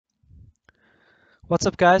What's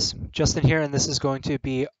up, guys? Justin here, and this is going to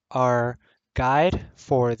be our guide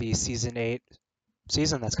for the Season 8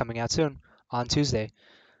 season that's coming out soon on Tuesday.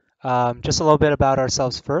 Just a little bit about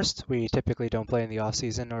ourselves first. We typically don't play in the off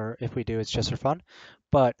season, or if we do, it's just for fun.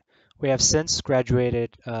 But we have since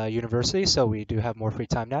graduated university, so we do have more free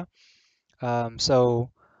time now. So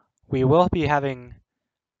we will be having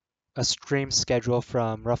a stream schedule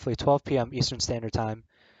from roughly 12 p.m. Eastern Standard Time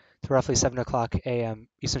to roughly 7 o'clock a.m.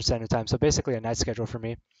 Eastern Standard Time. So basically a night schedule for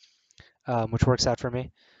me, which works out for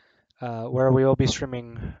me. Where we will be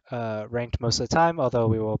streaming ranked most of the time, although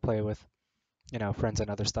we will play with friends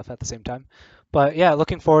and other stuff at the same time. But yeah,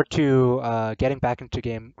 looking forward to getting back into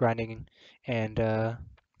game grinding and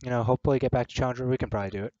hopefully get back to Challenger. We can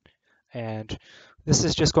probably do it. And this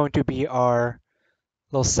is just going to be our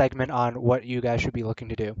little segment on what you guys should be looking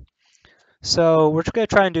to do. So we're just gonna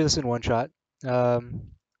try and do this in one shot. Um,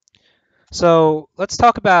 so let's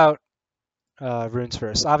talk about runes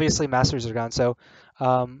first. Obviously, masters are gone, so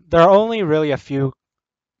there are only really a few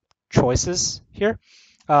choices here.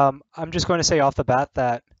 I'm just going to say off the bat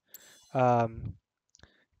that um,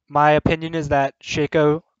 my opinion is that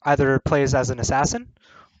Shaco either plays as an assassin,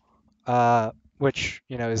 which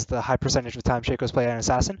is the high percentage of the time Shaco's played an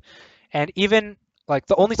assassin, and even like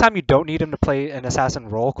the only time you don't need him to play an assassin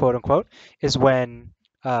role, quote unquote, is when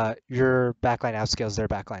your backline outscales their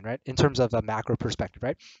backline, right? In terms of a macro perspective,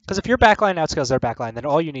 right? Because if your backline outscales their backline, then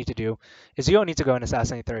all you need to do is you don't need to go and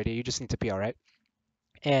assassinate their AD, you just need to peel, right?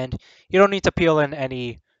 And you don't need to peel in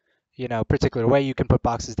any particular way. You can put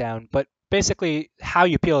boxes down, but basically how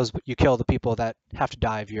you peel is you kill the people that have to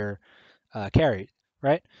dive your carry,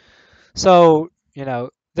 right? So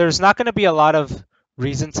there's not going to be a lot of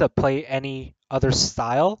reason to play any other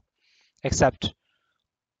style except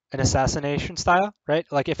an assassination style, right?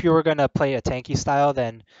 Like if you were going to play a tanky style,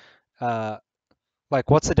 then uh, like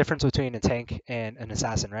what's the difference between a tank and an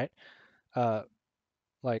assassin, right? Uh,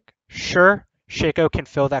 like sure, Shaco can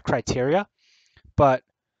fill that criteria, but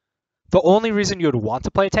the only reason you would want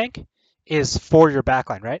to play a tank is for your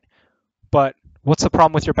backline, right? But what's the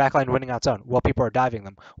problem with your backline winning out zone? Well, people are diving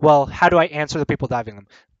them. Well, how do I answer the people diving them?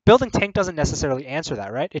 Building tank doesn't necessarily answer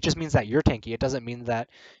that, right? It just means that you're tanky. It doesn't mean that,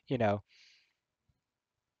 you know,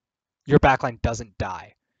 your backline doesn't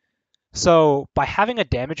die. So by having a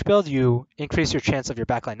damage build, you increase your chance of your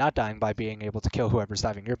backline not dying by being able to kill whoever's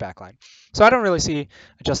diving your backline. So I don't really see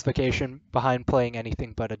a justification behind playing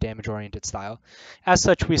anything but a damage-oriented style. As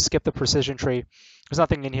such, we skip the precision tree. There's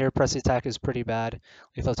nothing in here. Press attack is pretty bad.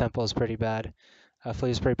 Lethal tempo is pretty bad. Flee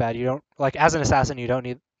is pretty bad. You don't like as an assassin, you don't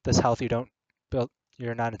need this health. You don't build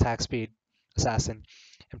your non-attack speed assassin.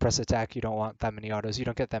 And press attack, you don't want that many autos. You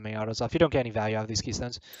don't get that many autos off. You don't get any value out of these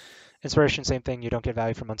keystones. Inspiration, same thing. You don't get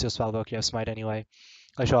value from Unseal Spellbook. You have Smite anyway.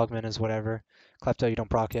 Glacial Augment is whatever. Klepto, you don't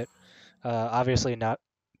proc it. Obviously not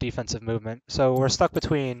defensive movement. So we're stuck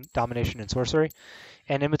between Domination and Sorcery.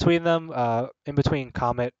 And in between them, in between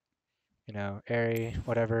Comet, Airy,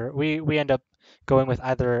 whatever, we end up going with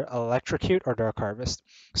either Electrocute or Dark Harvest.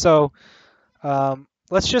 So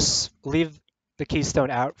let's just leave the Keystone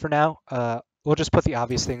out for now. We'll just put the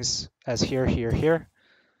obvious things as here, here, here.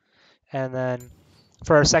 And then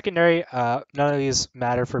for our secondary, none of these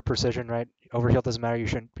matter for precision, right? Overheal doesn't matter. You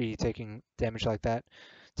shouldn't be taking damage like that.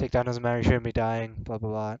 Takedown doesn't matter. You shouldn't be dying. Blah, blah,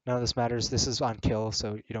 blah. None of this matters. This is on kill,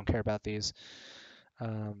 so you don't care about these.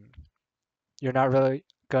 You're not really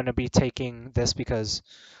going to be taking this because,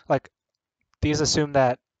 like, these assume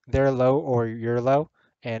that they're low or you're low,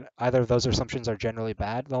 and either of those assumptions are generally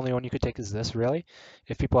bad. The only one you could take is this, really,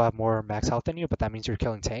 if people have more max health than you, but that means you're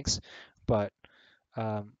killing tanks. But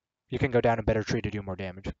you can go down a better tree to do more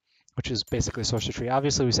damage, which is basically Sorcery Tree.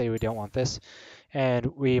 Obviously, we say we don't want this, and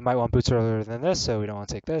we might want Boots earlier than this, so we don't want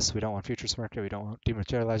to take this. We don't want Future Smirker. We don't want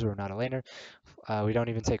Dematerializer. We're not a laner. We don't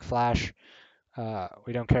even take Flash.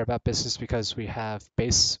 We don't care about business because we have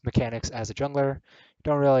base mechanics as a jungler.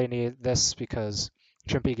 Don't really need this because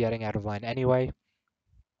you shouldn't be getting out of line anyway.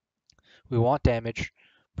 We want damage.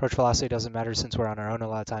 Approach velocity doesn't matter since we're on our own a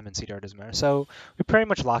lot of time, and CDR doesn't matter. So we pretty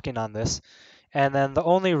much lock in on this. And then the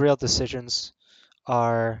only real decisions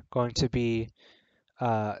are going to be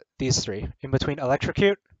these three. In between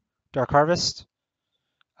Electrocute, Dark Harvest,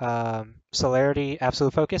 Celerity,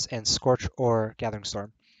 Absolute Focus, and Scorch or Gathering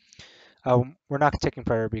Storm. We're not taking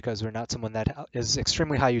Prayer because we're not someone that is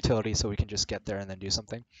extremely high utility, so we can just get there and then do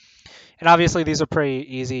something. And obviously these are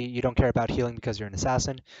pretty easy. You don't care about healing because you're an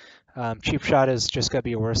assassin. Cheap Shot is just going to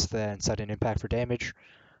be worse than Sudden Impact for damage.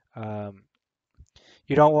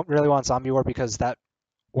 You don't really want Zombie War because that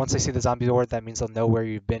once they see the zombie ward, that means they'll know where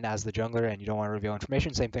you've been as the jungler, and you don't want to reveal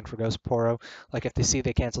information. Same thing for Ghost Poro. Like if they see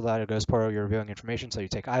they canceled out a Ghost Poro, you're revealing information, so you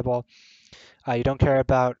take eyeball. You don't care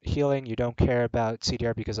about healing, you don't care about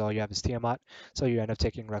CDR because all you have is Tiamat, so you end up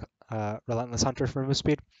taking Relentless Hunter for move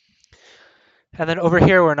speed. And then over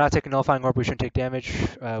here, we're not taking Nullifying Orb, we shouldn't take damage.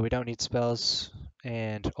 We don't need spells,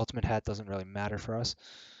 and Ultimate Hat doesn't really matter for us.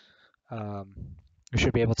 We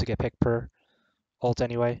should be able to get pick per ult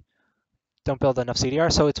anyway. Don't build enough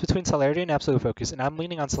CDR, so it's between Celerity and Absolute Focus, and I'm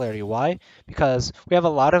leaning on Celerity. Why? Because we have a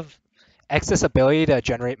lot of excess ability to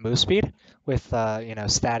generate move speed with,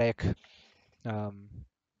 static,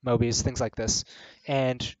 Mobies, things like this,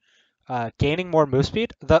 and gaining more move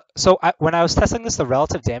speed. When I was testing this, the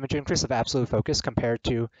relative damage increase of Absolute Focus compared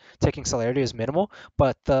to taking Celerity is minimal,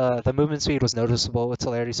 but the movement speed was noticeable with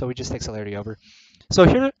Celerity, so we just take Celerity over. So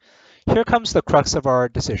here comes the crux of our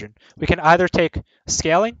decision. We can either take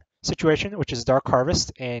Scaling situation, which is Dark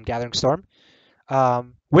Harvest and Gathering Storm,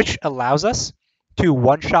 which allows us to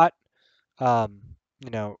one-shot,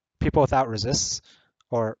 people without resists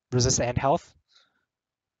or resist and health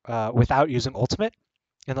without using ultimate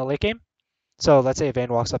in the late game. So let's say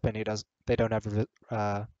Vayne walks up and they don't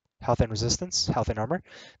have health and resistance, health and armor,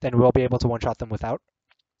 then we'll be able to one-shot them without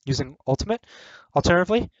using ultimate.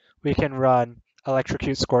 Alternatively, we can run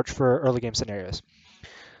Electrocute Scorch for early game scenarios.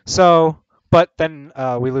 So, but then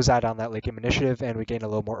we lose out on that late game initiative and we gain a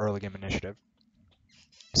little more early game initiative.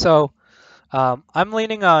 So I'm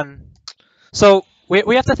leaning on. So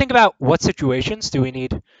we have to think about what situations do we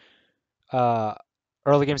need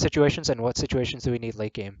early game situations and what situations do we need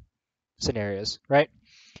late game scenarios, right?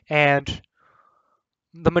 And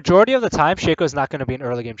the majority of the time, Shaco is not going to be an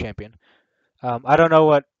early game champion. I don't know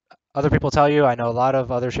what other people tell you. I know a lot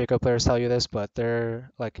of other Shaco players tell you this, but they're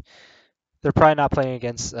probably not playing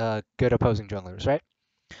against good opposing junglers, right?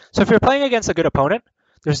 So if you're playing against a good opponent,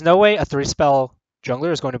 there's no way a 3-spell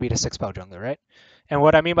jungler is going to beat a 6-spell jungler, right? And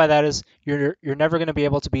what I mean by that is you're never going to be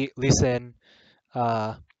able to beat Lee Sin,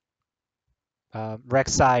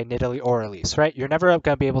 Rek'Sai, Nidalee, or Elise, right? You're never going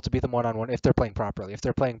to be able to beat them one-on-one if they're playing properly. If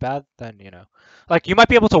they're playing bad, then, you might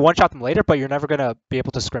be able to one-shot them later, but you're never going to be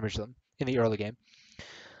able to scrimmage them in the early game.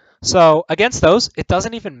 So against those, it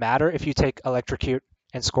doesn't even matter if you take Electrocute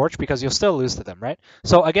and Scorch because you'll still lose to them, right?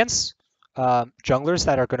 So against junglers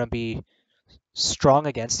that are going to be strong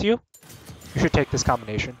against you, you should take this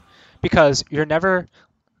combination because you're never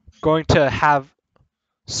going to have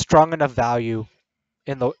strong enough value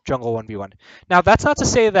in the jungle 1v1. Now, that's not to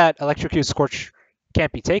say that Electrocute Scorch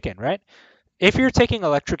can't be taken, right? If you're taking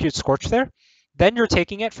Electrocute Scorch there, then you're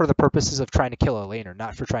taking it for the purposes of trying to kill a laner,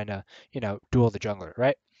 not for trying to, duel the jungler,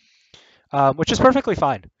 right? Which is perfectly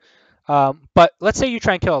fine. But let's say you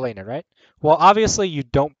try and kill a laner, right? Well, obviously you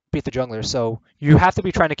don't beat the jungler, so you have to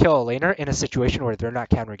be trying to kill a laner in a situation where they're not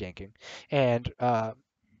counter ganking. And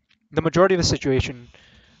the majority of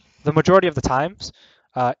the times,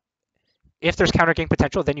 if there's counter gank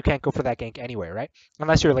potential, then you can't go for that gank anyway, right?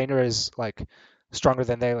 Unless your laner is stronger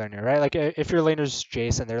than their laner, right? Like if your laner's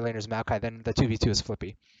Jace and their laner's Maokai, then the 2v2 is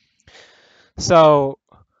flippy. So,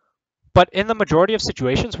 but in the majority of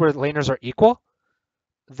situations where laners are equal,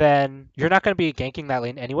 then you're not going to be ganking that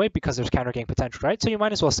lane anyway because there's counter gank potential, right? So you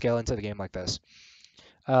might as well scale into the game like this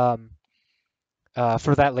for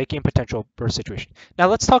that late game potential burst situation. Now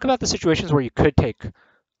let's talk about the situations where you could take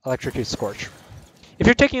Electrocute Scorch. If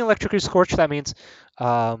you're taking Electrocute Scorch, that means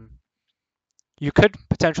you could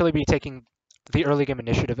potentially be taking the early game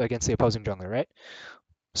initiative against the opposing jungler, right?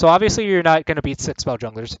 So obviously you're not going to beat 6-spell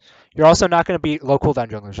junglers. You're also not going to beat low cooldown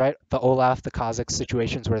junglers, right? The Olaf, the Kha'Zix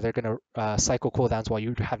situations where they're going to cycle cooldowns while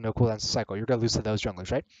you have no cooldowns to cycle. You're going to lose to those junglers,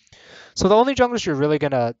 right? So the only junglers you're really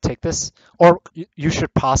going to take this, or you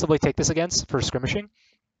should possibly take this against for skirmishing,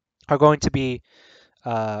 are going to be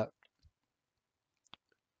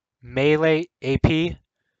melee AP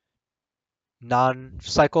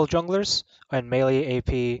non-cycle junglers and melee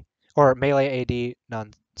AP or melee AD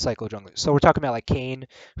non-cycle junglers. So we're talking about like Kayn,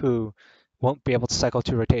 who won't be able to cycle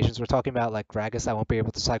 2 rotations. We're talking about like Gragas that won't be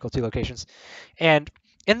able to cycle 2 locations. And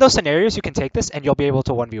in those scenarios, you can take this and you'll be able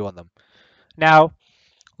to 1v1 them. Now,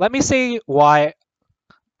 let me say why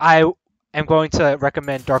I am going to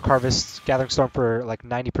recommend Dark Harvest Gathering Storm for like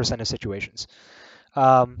 90% of situations.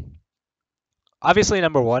 Obviously,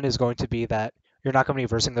 number one is going to be that you're not going to be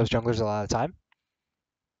versing those junglers a lot of the time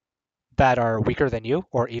that are weaker than you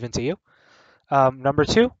or even to you. Number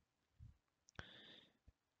two,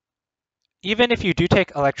 even if you do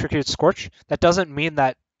take Electrocute Scorch, that doesn't mean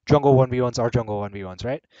that jungle 1v1s are jungle 1v1s,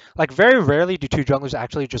 right? Like very rarely do two junglers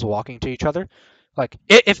actually just walk into each other. Like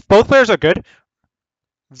if both players are good,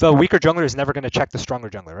 the weaker jungler is never going to check the stronger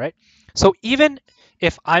jungler, right? So even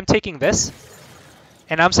if I'm taking this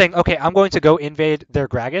and I'm saying, okay, I'm going to go invade their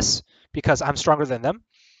Gragas because I'm stronger than them,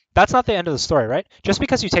 that's not the end of the story, right? Just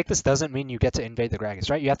because you take this doesn't mean you get to invade the Gragas,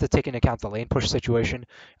 right? You have to take into account the lane push situation.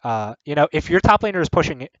 If your top laner is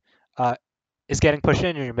pushing it, is getting pushed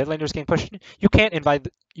in and your mid laner is getting pushed in, you can't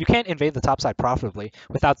invade the top side profitably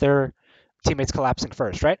without their teammates collapsing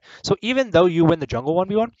first, right? So even though you win the jungle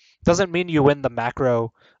 1v1, doesn't mean you win the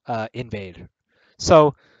macro invade.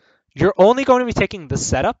 So you're only going to be taking this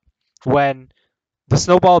setup when the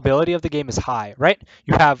snowball ability of the game is high, right?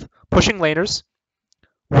 You have pushing laners,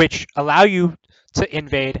 which allow you to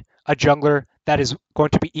invade a jungler that is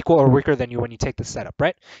going to be equal or weaker than you when you take this setup,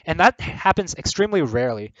 right? And that happens extremely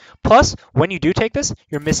rarely. Plus, when you do take this,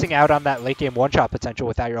 you're missing out on that late game one-shot potential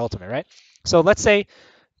without your ultimate, right? So let's say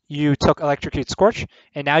you took Electrocute Scorch,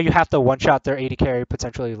 and now you have to one-shot their AD carry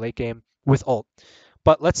potentially late game with ult.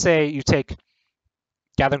 But let's say you take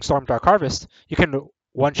Gathering Storm Dark Harvest, you can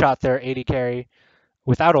one-shot their AD carry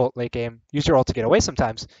without ult late game, use your ult to get away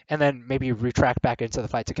sometimes, and then maybe retract back into the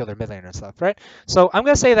fight to kill their mid laner and stuff, right? So I'm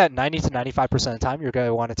going to say that 90 to 95% of the time, you're going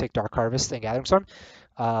to want to take Dark Harvest and Gathering Storm,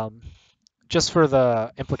 just for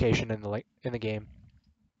the implication in the game.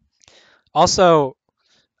 Also,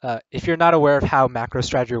 if you're not aware of how macro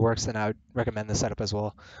strategy works, then I would recommend this setup as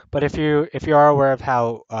well. But if you are aware of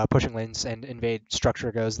how pushing lanes and invade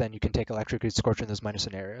structure goes, then you can take Electrocute Scorch in those minor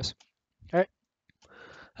scenarios. All right,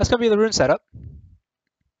 that's going to be the rune setup.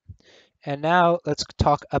 And now let's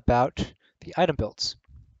talk about the item builds.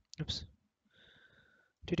 Oops.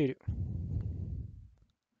 All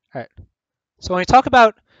right. So when we talk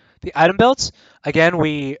about the item builds, again,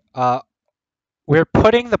 we're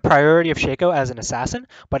putting the priority of Shaco as an assassin,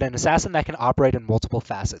 but an assassin that can operate in multiple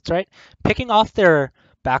facets, right? Picking off their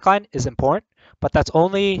backline is important, but that's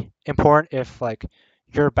only important if like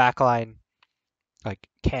your backline like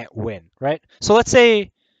can't win, right? So let's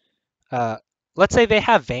say they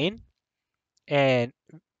have Vayne, and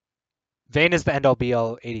Vayne is the end all be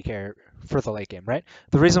all AD carry for the late game, right?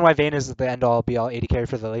 The reason why Vayne is the end all be all AD carry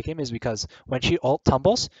for the late game is because when she ult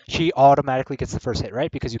tumbles, she automatically gets the first hit, right?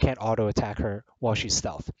 Because you can't auto attack her while she's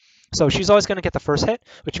stealth. So she's always going to get the first hit,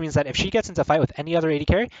 which means that if she gets into a fight with any other AD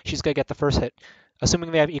carry, she's going to get the first hit.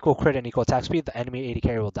 Assuming they have equal crit and equal attack speed, the enemy AD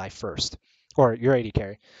carry will die first, or your AD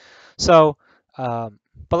carry. So, but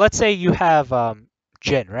let's say you have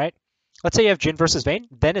Jhin, right? Let's say you have Jhin versus Vayne,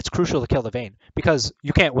 then it's crucial to kill the Vayne because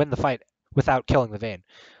you can't win the fight without killing the Vayne.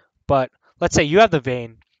 But let's say you have the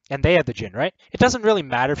Vayne and they have the Jhin, right? It doesn't really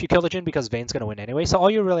matter if you kill the Jhin because Vayne's going to win anyway. So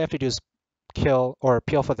all you really have to do is kill or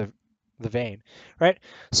peel for the Vayne, right?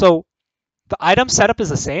 So the item setup is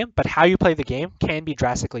the same, but how you play the game can be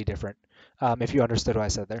drastically different, if you understood what I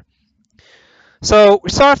said there. So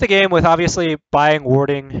we start off the game with obviously buying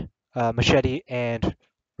warding, machete, and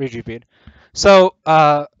rejuve. So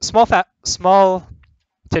small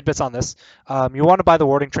tidbits on this. You want to buy the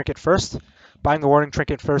warding trinket first. Buying the warding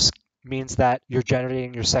trinket first means that you're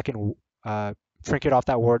generating your second trinket off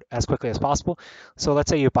that ward as quickly as possible. So let's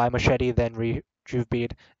say you buy machete, then rejuve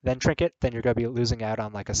bead, then trinket, then you're going to be losing out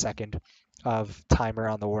on like a second of timer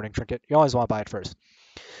on the warding trinket. You always want to buy it first.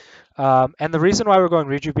 And the reason why we're going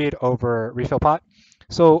rejuve bead over refill pot.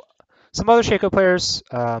 So some other Shaco players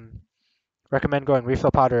recommend going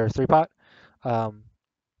refill pot or 3-pot.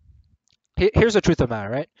 Here's the truth of the matter,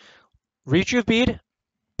 right? Rejuve bead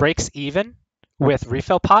breaks even with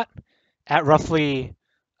refill pot at roughly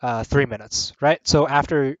 3 minutes, right? So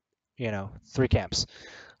after 3 camps.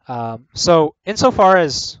 So insofar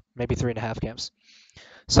as maybe 3.5 camps.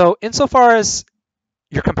 So insofar as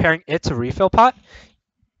you're comparing it to refill pot,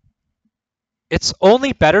 it's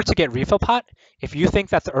only better to get refill pot if you think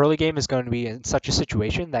that the early game is going to be in such a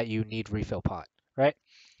situation that you need refill pot, right?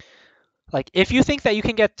 Like if you think that you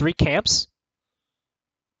can get 3 camps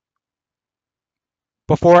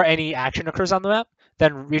before any action occurs on the map,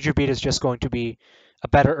 then rejuve bead is just going to be a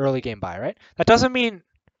better early game buy, right? That doesn't mean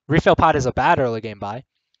refill pot is a bad early game buy.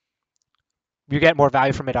 You get more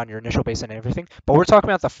value from it on your initial base and everything, but we're talking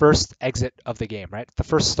about the first exit of the game, right? The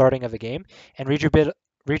first starting of the game, and rejuve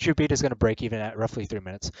bead is going to break even at roughly 3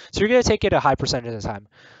 minutes. So you're going to take it a high percentage of the time.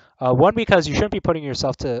 One, because you shouldn't be putting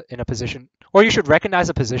yourself in a position, or you should recognize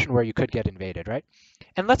a position where you could get invaded, right?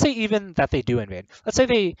 And let's say even that they do invade. Let's say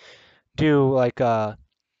they do like I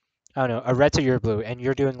don't know, a red to your blue, and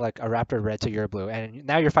you're doing like a raptor red to your blue, and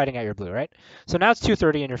now you're fighting at your blue, right? So now it's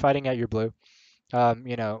 2:30 and you're fighting at your blue.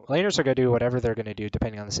 Laners are going to do whatever they're going to do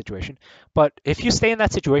depending on the situation. But if you stay in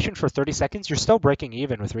that situation for 30 seconds, you're still breaking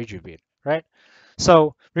even with rejuve bead, right?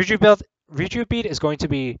 So rejuve bead is going to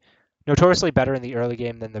be notoriously better in the early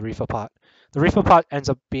game than the refill pot. The refill pot ends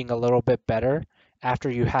up being a little bit better after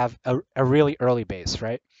you have a really early base,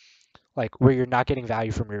 right? Like where you're not getting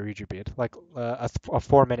value from your regen bead, like a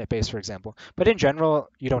 4 minute base, for example. But in general,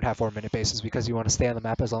 you don't have 4 minute bases because you want to stay on the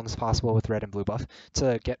map as long as possible with red and blue buff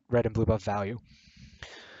to get red and blue buff value.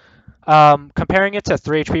 Comparing it to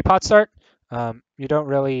 3 HP pot start, you don't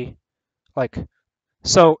really like.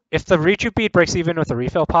 So if the rejuve bead breaks even with the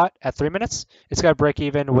refill pot at 3 minutes, it's got to break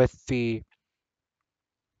even with the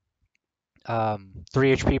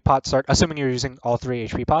 3 HP pot start, assuming you're using all 3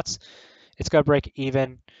 HP pots. It's got to break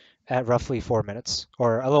even at roughly 4 minutes,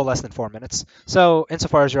 or a little less than 4 minutes. So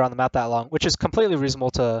insofar as you're on the map that long, which is completely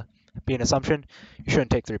reasonable to be an assumption, you shouldn't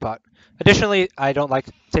take 3 pot. Additionally, I don't like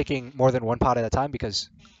taking more than 1 pot at a time because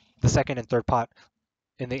the second and third pot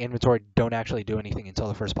in the inventory don't actually do anything until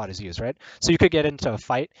the first pot is used, right? So you could get into a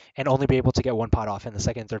fight and only be able to get 1 pot off, and the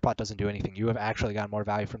second and third pot doesn't do anything. You have actually gotten more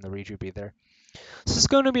value from the rejuve bead there. So this is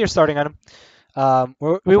going to be your starting item.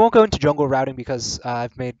 We won't go into jungle routing because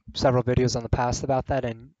I've made several videos on the past about that,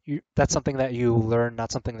 and that's something that you learn,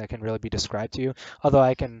 not something that can really be described to you, although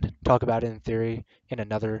I can talk about it in theory in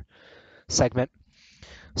another segment.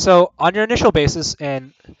 So on your initial basis,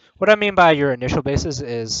 and what I mean by your initial basis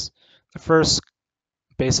is the first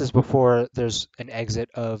basis before there's an exit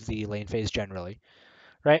of the lane phase generally,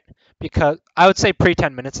 right? Because I would say pre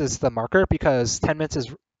 10 minutes is the marker because 10 minutes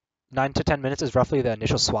is 9 to 10 minutes is roughly the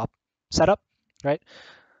initial swap setup, right?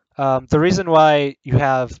 The reason why you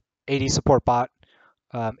have AD support bot,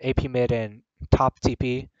 AP mid, and top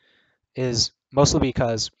TP is mostly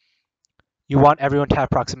because you want everyone to have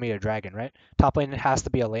proximity to dragon, right? Top lane has to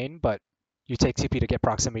be a lane, but you take TP to get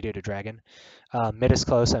proximity to dragon. Mid is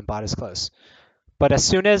close and bot is close. But as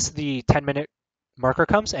soon as the 10-minute marker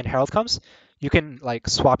comes and herald comes, you can like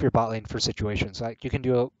swap your bot lane for situations. Like you can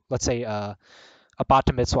do, let's say, a bot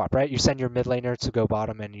to mid swap, right? You send your mid laner to go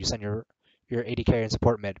bottom, and you send your AD carry and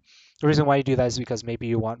support mid. The reason why you do that is because maybe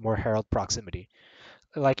you want more herald proximity.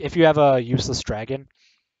 Like if you have a useless dragon,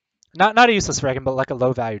 not a useless dragon, but like a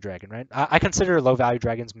low value dragon, right? I consider low value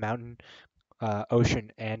dragons mountain,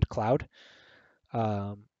 ocean, and cloud,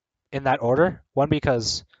 um, in that order. One,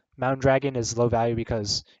 because mountain dragon is low value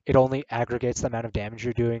because it only aggregates the amount of damage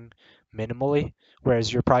you're doing minimally,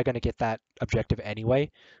 whereas you're probably going to get that objective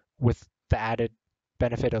anyway with the added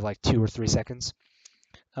benefit of like 2 or 3 seconds.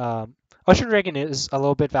 Ocean Dragon is a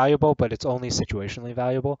little bit valuable, but it's only situationally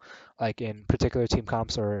valuable, like in particular team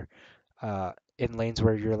comps or in lanes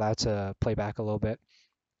where you're allowed to play back a little bit.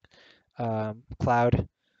 Cloud,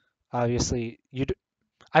 obviously,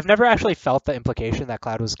 I've never actually felt the implication that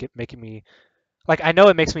Cloud was making me like. I know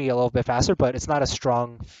it makes me a little bit faster, but it's not a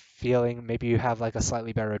strong feeling. Maybe you have like a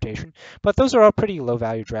slightly better rotation, but those are all pretty low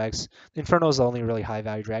value drags. Inferno is the only really high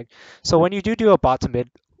value drag. So when you do a bot to mid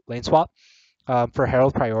lane swap, for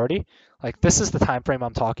Herald priority, like this is the time frame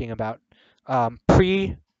I'm talking about.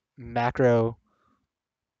 Pre macro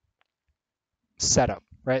setup,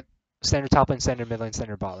 right? Standard top lane, standard mid lane,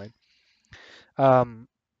 standard bot lane.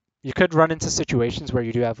 You could run into situations where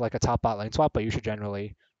you do have like a top bot lane swap, but you should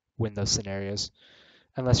generally win those scenarios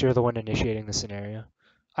unless you're the one initiating the scenario.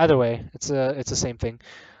 Either way, it's the same thing.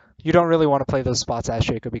 You don't really want to play those spots as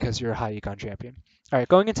Shaco because you're a high econ champion. All right,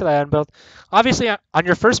 going into the end build, obviously on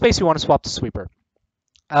your first base you want to swap to sweeper.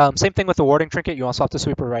 Same thing with the warding trinket. You want to swap the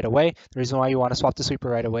sweeper right away. The reason why you want to swap the sweeper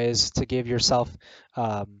right away is to give yourself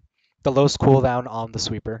the lowest cooldown on the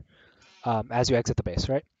sweeper as you exit the base,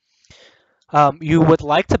 right? You would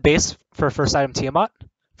like to base for first item Tiamat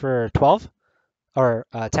for 12 or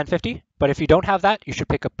 1050, but if you don't have that, you should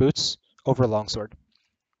pick up boots over longsword.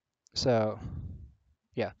 So,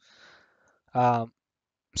 yeah. Um,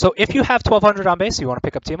 so if you have 1200 on base, you want to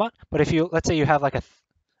pick up Tiamat. But if you, let's say you have like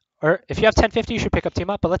or if you have 1050, you should pick up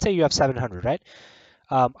Tiamat. But let's say you have 700, right?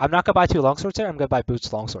 I'm not gonna buy 2 longswords here. I'm gonna buy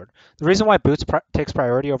Boots longsword. The reason why Boots takes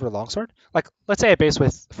priority over longsword, like let's say I base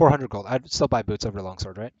with 400 gold, I'd still buy Boots over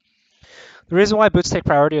longsword, right? The reason why Boots take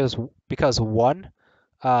priority is because one,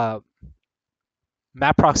 uh,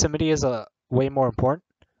 map proximity is a way more important.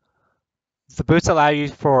 The Boots allow you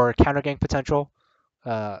for counter gank potential,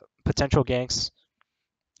 potential ganks,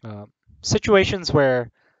 uh, situations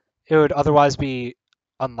where it would otherwise be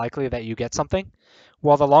unlikely that you get something.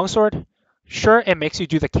 While the longsword, sure, it makes you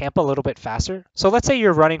do the camp a little bit faster. So let's say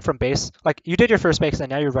you're running from base, like you did your first base and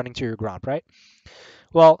now you're running to your gromp, right?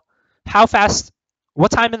 Well, how fast,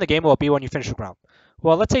 what time in the game will it be when you finish the gromp?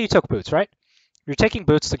 Well, let's say you took boots, right? You're taking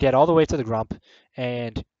boots to get all the way to the gromp,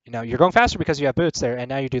 and you're going faster because you have boots there, and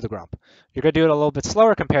now you do the gromp. You're gonna do it a little bit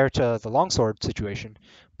slower compared to the longsword situation,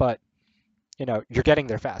 but you're getting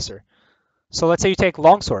there faster. So let's say you take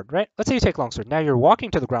longsword, right? Let's say you take longsword. Now you're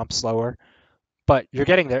walking to the Gromp slower, but you're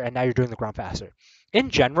getting there, and now you're doing the Gromp faster. In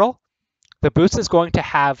general, the boost is going to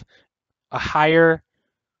have a higher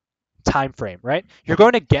time frame, right? You're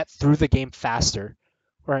going to get through the game faster,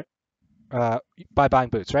 right? By buying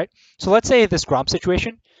boots, right? So let's say this Gromp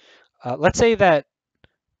situation. Let's say that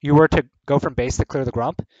you were to go from base to clear the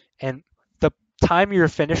Gromp, and the time you're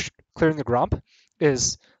finished clearing the Gromp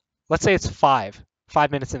is, let's say it's 5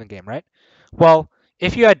 minutes in the game, right? Well,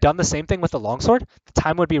 if you had done the same thing with the longsword, the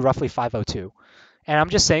time would be roughly 5:02. And I'm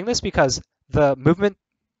just saying this because the movement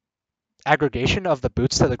aggregation of the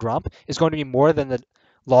boots to the Gromp is going to be more than the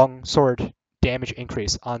longsword damage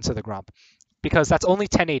increase onto the Gromp, because that's only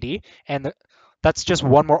 10 AD, and that's just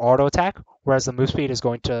one more auto attack, whereas the move speed is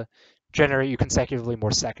going to generate you consecutively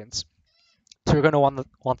more seconds. So you're going to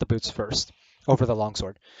want the boots first over the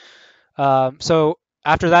longsword. So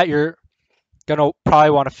after that, you're going to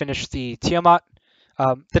probably want to finish the Tiamat.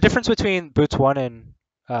 The difference between boots 1 and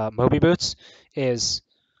Moby boots is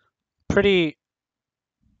pretty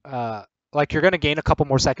like you're going to gain a couple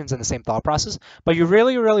more seconds in the same thought process, but you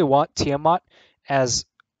really, really want Tiamat as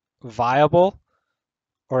viable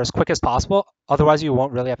or as quick as possible. Otherwise, you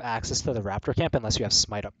won't really have access to the Raptor camp unless you have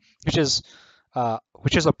Smite Up, which is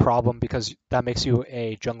a problem because that makes you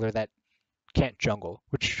a jungler that can't jungle,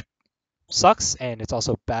 which sucks, and it's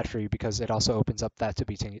also bad for you because it also opens up that to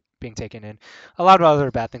being taken in. A lot of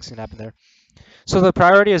other bad things can happen there. So the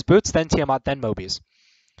priority is boots, then Tiamat, then Mobies.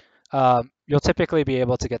 You'll typically be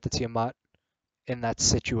able to get the Tiamat in that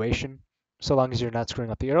situation, so long as you're not screwing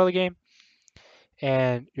up the early game.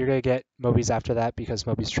 And you're going to get Mobies after that because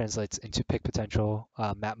Mobies translates into pick potential,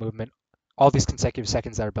 map movement, all these consecutive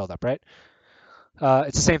seconds that are built up, right?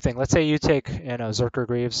 It's the same thing. Let's say you take Zerker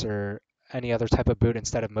Greaves or any other type of boot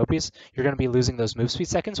instead of Mobies. You're going to be losing those move speed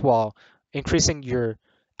seconds while increasing your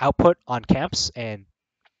output on camps and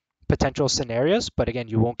potential scenarios. But again,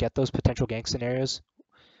 you won't get those potential gank scenarios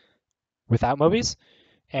without Mobies.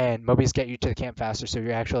 And Mobies get you to the camp faster, so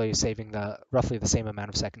you're actually saving roughly the same amount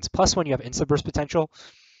of seconds. Plus, when you have Insta Burst potential,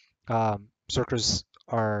 Zerkers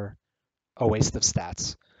are a waste of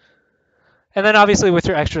stats. And then obviously with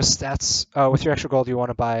your extra stats, with your extra gold, you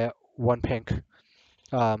want to buy one pink,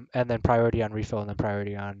 and then priority on refill, and then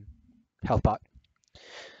priority on health bot.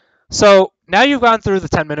 So now you've gone through the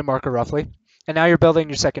 10-minute marker roughly, and now you're building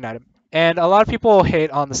your second item. And a lot of people hate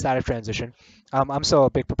on the static transition. I'm still a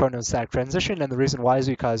big proponent of static transition, and the reason why is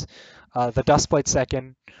because the Dustblade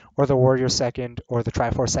second, or the Warrior second, or the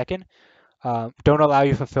Triforce second don't allow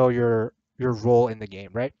you to fulfill your role in the game,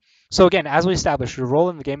 right? So again, as we established, your role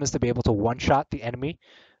in the game is to be able to one-shot the enemy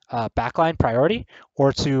backline priority,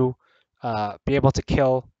 or to be able to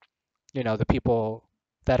kill, the people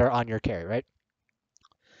that are on your carry, right?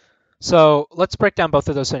 So let's break down both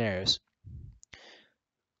of those scenarios.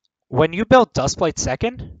 When you build Dustblade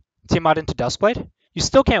second, Tiamat into Dustblade, you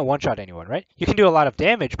still can't one-shot anyone, right? You can do a lot of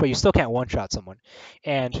damage, but you still can't one-shot someone.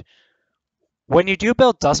 And when you do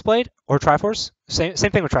build Dustblade or Triforce, same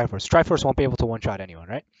thing with Triforce. Triforce won't be able to one-shot anyone,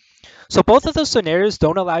 right? So both of those scenarios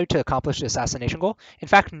don't allow you to accomplish the assassination goal. In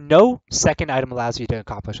fact, no second item allows you to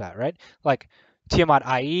accomplish that, right? Like Tiamat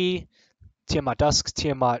IE, Tiamat Dusk,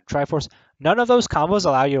 Tiamat Triforce, none of those combos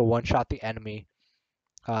allow you to one-shot the enemy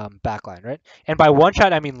backline, right? And by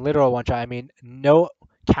one-shot, I mean literal one-shot. I mean no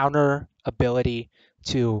counter ability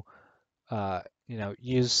to,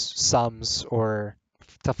 use sums or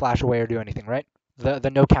to flash away or do anything, right?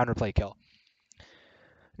 The no counterplay kill.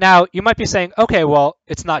 Now, you might be saying, okay, well,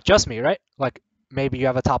 it's not just me, right? Like, maybe you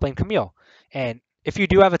have a top lane Camille. And if you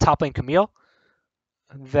do have a top lane Camille,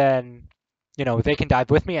 then, they can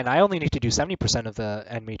dive with me, and I only need to do 70% of the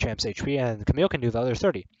enemy champ's HP, and Camille can do the other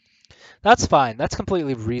 30. That's fine. That's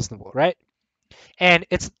completely reasonable, right? And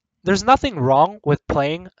there's nothing wrong with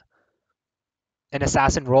playing an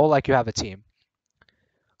assassin role like you have a team.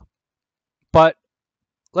 But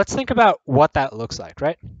let's think about what that looks like,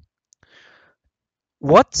 right?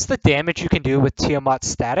 What's the damage you can do with Tiamat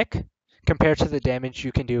Static compared to the damage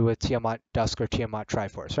you can do with Tiamat Dusk or Tiamat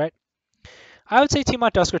Triforce, right? I would say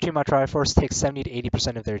Tiamat Dusk or Tiamat Triforce takes 70 to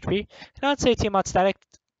 80% of their HP, and I would say Tiamat Static,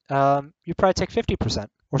 you probably take 50%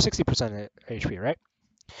 or 60% of HP, right?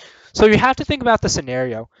 So you have to think about the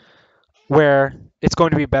scenario where it's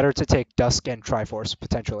going to be better to take Dusk and Triforce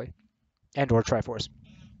potentially, and/or Triforce.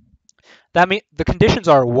 That means the conditions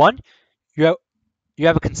are: one, you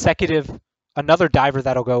have a consecutive another diver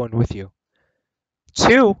that'll go in with you.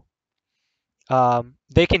 Two,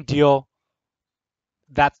 they can deal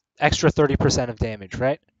that extra 30% of damage,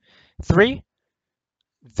 right? Three,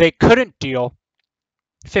 they couldn't deal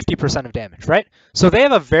 50% of damage, right? So they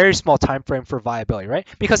have a very small time frame for viability, right?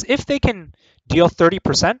 Because if they can deal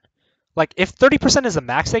 30%, like if 30% is the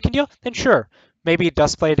max they can deal, then sure, maybe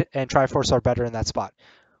Dustblade and Triforce are better in that spot.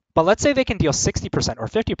 But let's say they can deal 60% or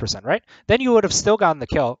 50%, right? Then you would have still gotten the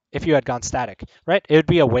kill if you had gone static, right? It would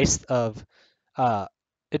be a waste of uh,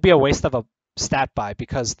 a stat buy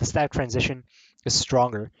because the static transition is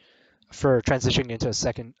stronger for transitioning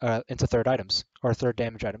into into third items or third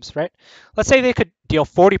damage items, right? Let's say they could deal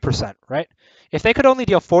 40%, right? If they could only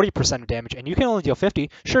deal 40% of damage and you can only deal 50,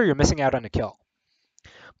 sure you're missing out on a kill.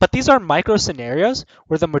 But these are micro scenarios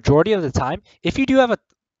where the majority of the time, if you do have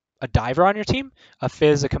a diver on your team, a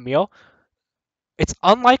Fizz, a Camille, it's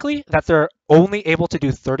unlikely that they're only able to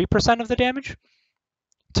do 30% of the damage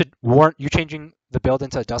to warrant you changing the build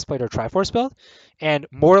into a Dustblade or Triforce build, and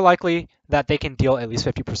more likely that they can deal at least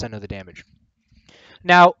 50% of the damage.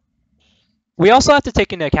 Now, we also have to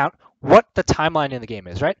take into account what the timeline in the game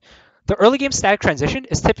is, right? The early game static transition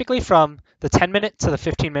is typically from the 10-minute to the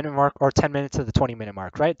 15-minute mark or 10-minute to the 20-minute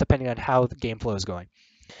mark, right? Depending on how the game flow is going.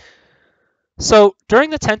 So during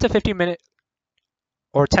the 10 to 15-minute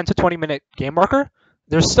or 10 to 20-minute game marker,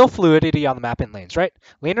 there's still fluidity on the map in lanes, right?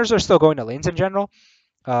 Laners are still going to lanes in general.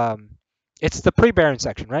 Um, it's the pre-Baron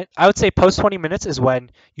section, right? I would say post 20 minutes is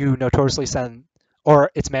when you notoriously send,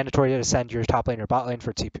 or it's mandatory to send your top lane or bot lane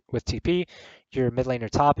for with TP, your mid laner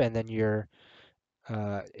top, and then your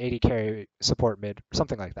AD carry support mid,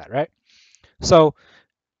 something like that, right? So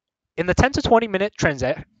in the 10 to 20 minute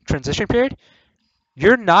transition period,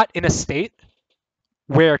 you're not in a state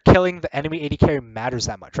where killing the enemy AD carry matters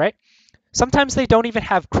that much, right? Sometimes they don't even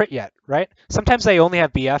have crit yet, right? Sometimes they only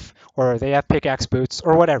have BF or they have pickaxe boots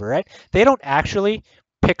or whatever, right? They don't actually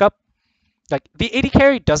pick up, like the AD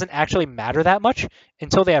carry doesn't actually matter that much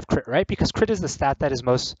until they have crit, right? Because crit is the stat that is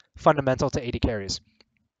most fundamental to AD carries.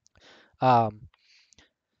 Um,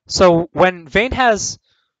 so when Vayne has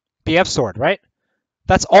BF sword, right?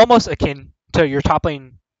 That's almost akin to your top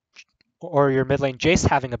lane or your mid lane Jace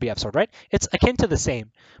having a BF sword, right? It's akin to the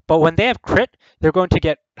same. But when they have crit, they're going to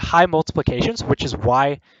get high multiplications, which is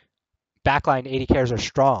why backline AD carries are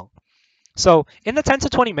strong. So in the 10 to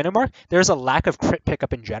 20 minute mark, there's a lack of crit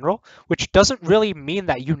pickup in general, which doesn't really mean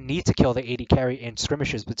that you need to kill the AD carry in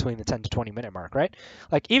skirmishes between the 10 to 20 minute mark, right?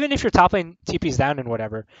 Like even if your top lane TP's down and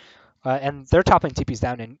whatever, and their top lane TP's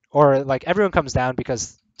down and or like everyone comes down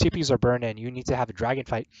because TPs are burned and you need to have a dragon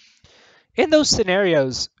fight. In those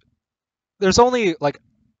scenarios, there's only like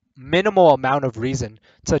minimal amount of reason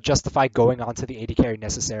to justify going onto the AD carry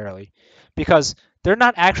necessarily, because they're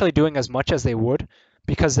not actually doing as much as they would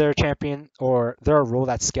because they're a champion or they're a role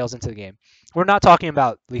that scales into the game. We're not talking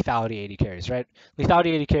about lethality AD carries, right?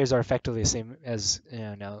 Lethality AD carries are effectively the same as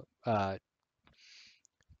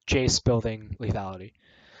Jace building lethality.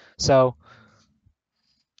 So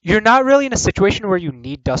you're not really in a situation where you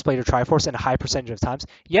need Dustblade or Triforce in a high percentage of times.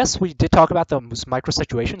 Yes, we did talk about those micro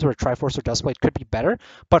situations where Triforce or Dustblade could be better,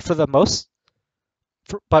 but most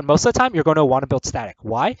of the time, you're going to want to build static.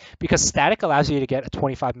 Why? Because static allows you to get a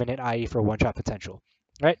 25-minute IE for one-shot potential,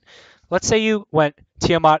 right? Let's say you went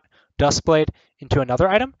Tiamat, Dustblade into another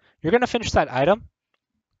item. You're going to finish that item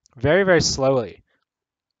very, very slowly.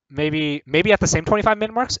 Maybe at the same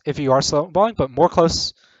 25-minute marks if you are slow balling,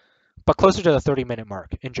 but closer to the 30-minute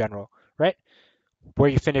mark in general, right? Where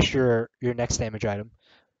you finish your next damage item.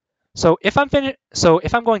 So if I'm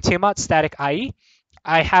going Tiamat static IE,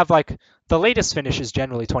 I have like the latest finish is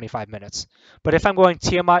generally 25 minutes. But if I'm going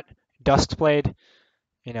Tiamat, Duskblade,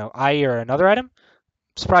 IE or another item,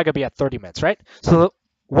 it's probably gonna be at 30 minutes, right? So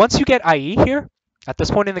once you get IE here, at this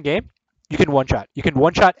point in the game, you can one shot. You can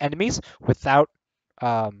one shot enemies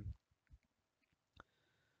um,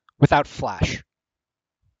 without flash.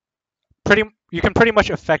 You can pretty much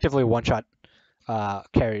effectively one shot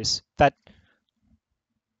carries that.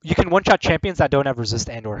 You can one shot champions that don't have resist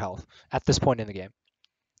and or health at this point in the game.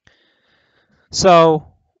 So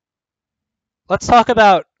let's talk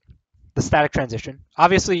about the static transition.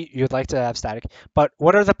 Obviously, you'd like to have static, but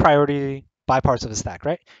what are the priority buy parts of the stack,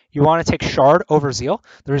 right? You want to take Shard over Zeal.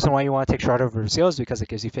 The reason why you want to take Shard over Zeal is because it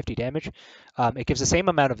gives you 50 damage. It gives the same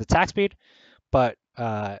amount of attack speed, but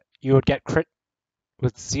you would get crit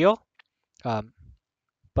with Zeal. Um,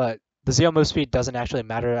 but the Zeal move speed doesn't actually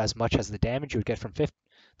matter as much as the damage you would get from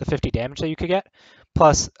the 50 damage that you could get.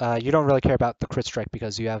 Plus, you don't really care about the crit strike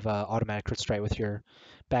because you have automatic crit strike with your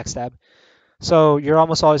backstab. So you're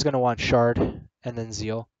almost always going to want Shard and then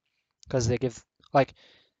Zeal because they give, like,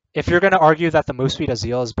 if you're going to argue that the move speed of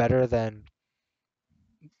Zeal is better than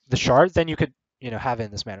the Shard, then you could, have it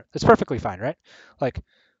in this manner. It's perfectly fine, right? Like,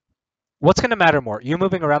 what's going to matter more? You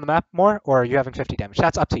moving around the map more or you having 50 damage?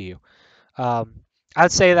 That's up to you.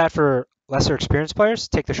 I'd say that for lesser experienced players,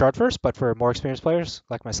 take the shard first, but for more experienced players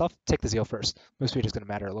like myself, take the zeal first. Move speed is going to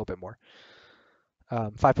matter a little bit more.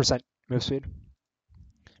 5% move speed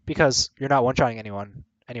because you're not one-shotting anyone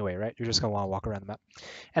anyway, right? You're just going to want to walk around the map.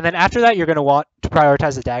 And then after that, you're going to want to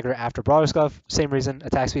prioritize the dagger after Brawler's Glove. Same reason,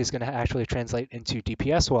 attack speed is going to actually translate into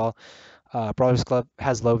DPS, while Brawler's Glove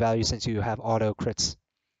has low value since you have auto crits.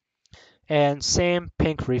 And same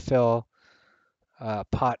pink refill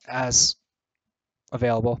pot as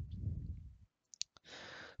available.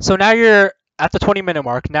 So now you're at the 20-minute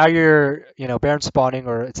mark. Now you're, Baron spawning,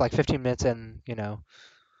 or it's like 15 minutes, and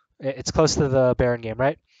it's close to the Baron game,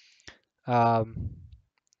 right? Um,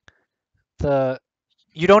 the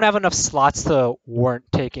you don't have enough slots to warrant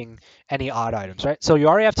taking any odd items, right? So you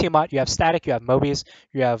already have Tiamat, you have Static, you have Mobies,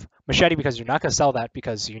 you have Machete because you're not going to sell that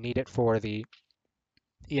because you need it for the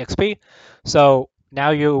EXP. So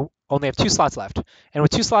now you only have 2 slots left. And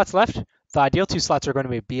with 2 slots left, the ideal 2 slots are going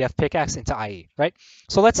to be BF Pickaxe into IE, right?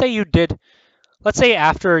 So let's say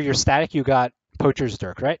after your Static you got Poacher's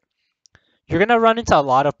Dirk, right? You're going to run into a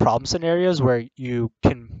lot of problem scenarios where you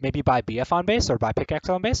can maybe buy BF on base or buy Pickaxe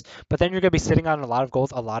on base, but then you're going to be sitting on a lot of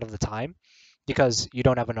gold a lot of the time because you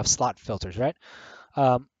don't have enough slot filters, right?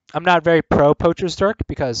 I'm not very pro Poacher's Dirk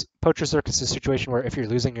because Poacher's Dirk is a situation where if you're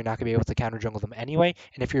losing, you're not going to be able to counter jungle them anyway,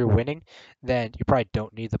 and if you're winning, then you probably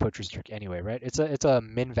don't need the Poacher's Dirk anyway, right? It's a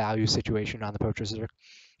min value situation on the Poacher's Dirk.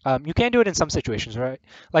 You can do it in some situations, right?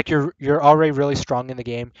 Like you're already really strong in the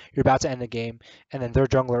game, you're about to end the game, and then their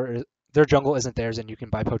jungle isn't theirs, and you can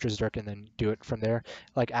buy Poacher's Dirk and then do it from there,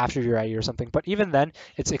 like after your IE or something. But even then,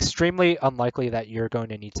 it's extremely unlikely that you're going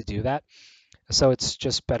to need to do that. So it's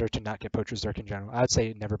just better to not get Poacher's Dirk in general. I would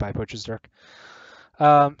say never buy Poacher's Dirk.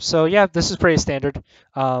 So yeah, this is pretty standard.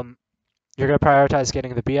 You're gonna prioritize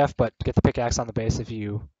getting the BF, but get the pickaxe on the base if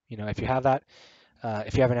you have that.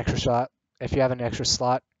 If you have an extra slot,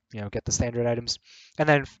 get the standard items, and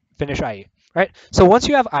then finish IE. Right. So once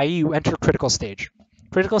you have IE, you enter critical stage.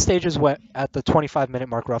 Critical stage is what at the 25-minute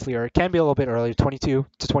mark roughly, or it can be a little bit earlier. 22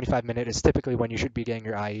 to 25 minute is typically when you should be getting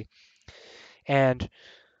your IE. And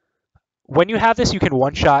when you have this,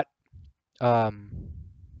 um,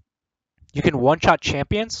 you can one-shot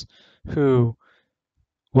champions who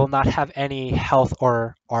will not have any health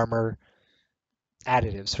or armor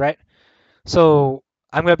additives, right? So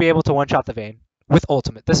I'm going to be able to one-shot the Vayne with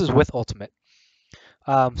ultimate. This is with ultimate.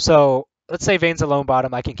 So let's say Vayne's alone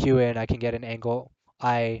bottom. I can queue in. I can get an angle.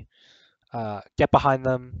 I get behind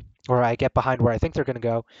them, or I get behind where I think they're going to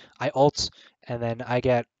go. I ult, and then I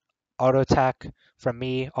get auto attack from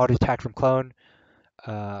me, auto attack from clone,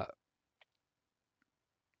 uh,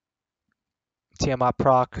 Tiamat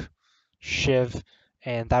proc, Shiv,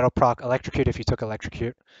 and that'll proc electrocute if you took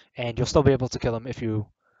electrocute, and you'll still be able to kill him if you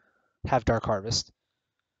have Dark Harvest.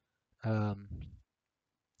 Um,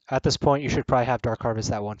 at this point, you should probably have Dark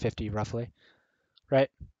Harvest at 150 roughly, right?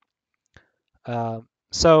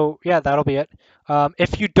 So yeah, that'll be it.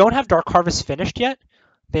 If you don't have Dark Harvest finished yet,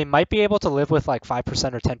 they might be able to live with like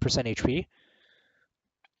 5% or 10% HP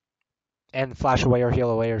and flash away or heal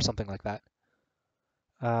away or something like that.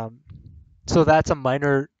 Um, so that's a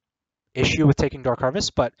minor issue with taking Dark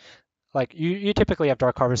Harvest, but like you typically have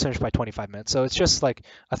Dark Harvest finished by 25 minutes, so it's just like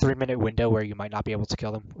a 3-minute window where you might not be able to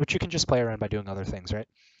kill them, which you can just play around by doing other things, right?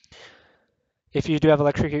 If you do have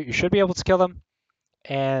Electrocute, you should be able to kill them,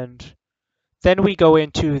 and then we go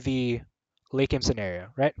into the late game scenario,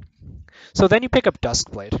 right? So then you pick up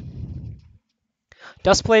Duskblade.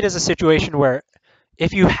 Duskblade is a situation where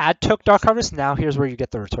if you had took Dark Harvest, now here's where you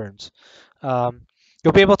get the returns. Um,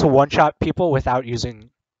 you'll be able to one-shot people without using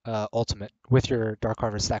ultimate with your Dark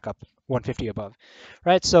Harvest stack up 150 above,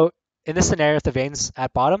 right? So in this scenario, if the Vayne's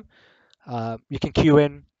at bottom, you can queue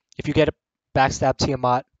in. If you get a backstab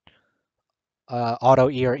Tiamat, auto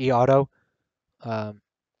E or E auto, um,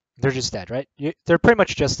 they're just dead, right? They're pretty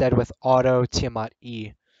much just dead with auto Tiamat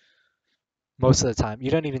E most of the time. You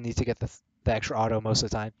don't even need to get the extra auto most of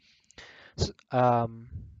the time. So,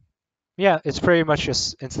 yeah, it's pretty much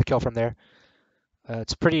just insta kill from there.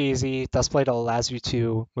 It's pretty easy. Duskblade allows you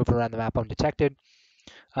to move around the map undetected.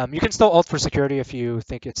 You can still ult for security if you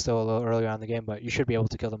think it's still a little earlier on in the game, but you should be able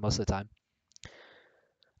to kill them most of the time.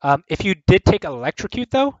 If you did take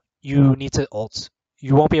Electrocute, though, you need to ult.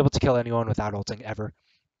 You won't be able to kill anyone without ulting ever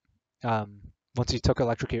once you took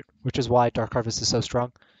Electrocute, which is why Dark Harvest is so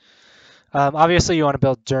strong. Obviously, you want to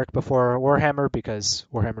build Dirk before Warhammer because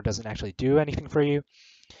Warhammer doesn't actually do anything for you.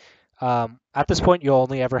 At this point, you'll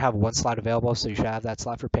only ever have 1 slot available, so you should have that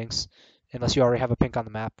slot for pinks, unless you already have a pink on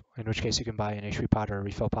the map, in which case you can buy an HP pot or a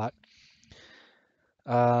refill pot.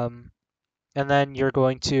 And then you're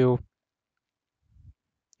going to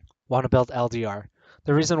want to build LDR.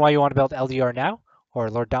 The reason why you want to build LDR now, or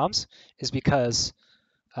Lord Doms, is because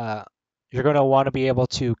uh, you're going to want to be able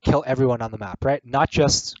to kill everyone on the map, right? Not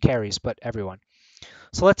just carries, but everyone.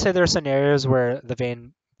 So let's say there are scenarios where the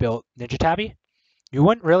Vayne built Ninja Tabby. You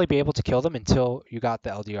wouldn't really be able to kill them until you got the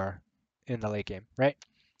LDR in the late game, right?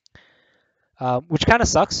 Which kind of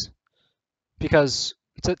sucks because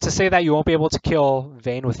to say that you won't be able to kill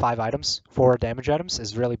Vayne with 5 items, 4 damage items,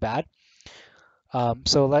 is really bad.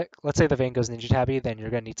 So let's say the Vayne goes Ninja Tabby, then you're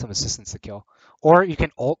going to need some assistance to kill. Or you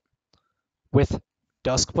can ult with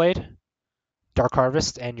Duskblade, Dark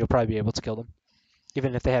Harvest, and you'll probably be able to kill them,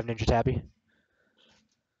 even if they have Ninja Tabby.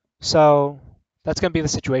 So that's going to be the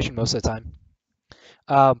situation most of the time.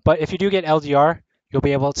 But if you do get LDR, you'll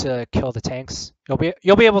be able to kill the tanks. You'll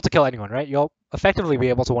be able to kill anyone, right? You'll effectively be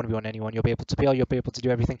able to 1v1 anyone. You'll be able to peel. You'll be able to do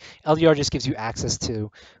everything. LDR just gives you access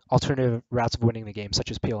to alternative routes of winning the game,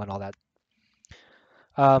 such as peel and all that.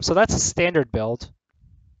 So that's a standard build.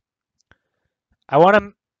 I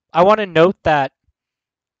want to note that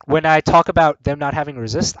when I talk about them not having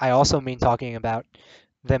resist, I also mean talking about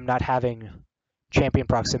them not having champion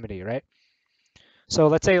proximity, right? So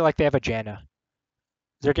let's say like they have a Janna.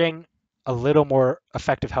 They're getting a little more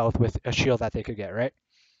effective health with a shield that they could get, right?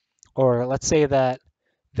 Or let's say that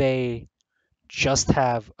they just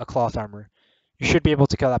have a cloth armor. You should be able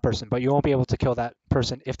to kill that person, but you won't be able to kill that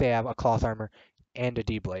person if they have a cloth armor and a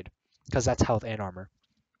D blade, because that's health and armor.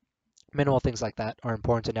 Minimal things like that are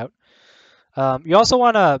important to note. You also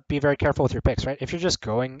want to be very careful with your picks, right? If you're just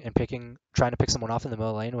going and trying to pick someone off in the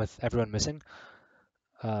middle lane with everyone missing,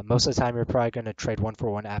 most of the time you're probably going to trade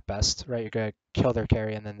 1-for-1 at best, right? You're going to kill their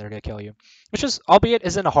carry and then they're going to kill you, which is, albeit,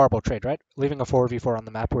 isn't a horrible trade, right? Leaving a 4v4 on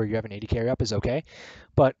the map where you have an 80 carry up is okay,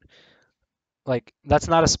 but like that's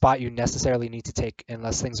not a spot you necessarily need to take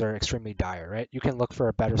unless things are extremely dire, right? You can look for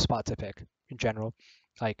a better spot to pick in general,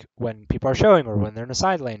 like when people are showing or when they're in a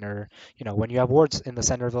side lane or when you have wards in the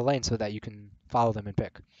center of the lane so that you can follow them and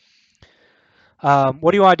pick.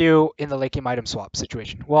 What do you want to do in the late game item swap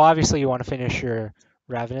situation? Well, obviously you want to finish your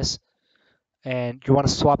Ravenous and you want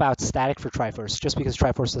to swap out Static for Triforce just because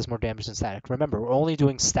Triforce does more damage than Static. Remember, we're only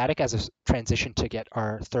doing Static as a transition to get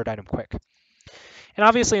our third item quick. And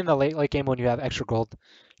obviously in the late game when you have extra gold,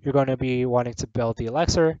 you're going to be wanting to build the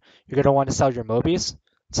Elixir. You're going to want to sell your Mobies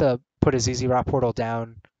to put a ZZ Rock portal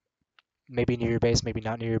down, maybe near your base, maybe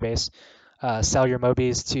not near your base. Sell your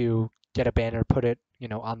Mobies to get a banner, put it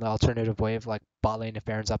on the alternative wave like bot lane if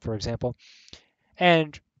Baron's up, for example.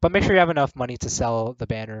 But make sure you have enough money to sell the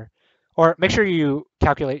banner, or make sure you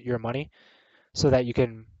calculate your money so that you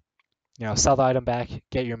can sell the item back,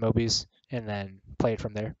 get your Mobies, and then play it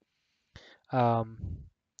from there. Um,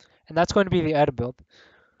 and that's going to be the item build.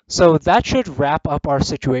 So that should wrap up our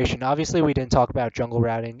situation. Obviously, we didn't talk about jungle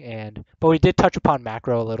routing, but we did touch upon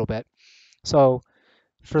macro a little bit. So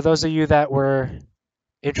for those of you that were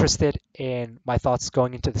interested in my thoughts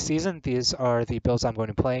going into the season, these are the builds I'm going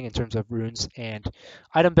to be playing in terms of runes and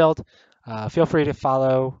item build. Feel free to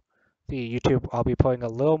follow the YouTube. I'll be putting a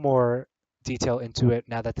little more detail into it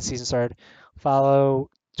now that the season started. Follow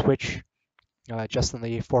Twitch, Justin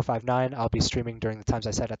Lee 459. I'll be streaming during the times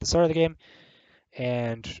I said at the start of the game,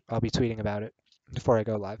 and I'll be tweeting about it before I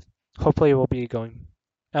go live. Hopefully, we'll be going.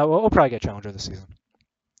 We'll probably get Challenger this season.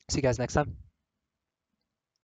 See you guys next time.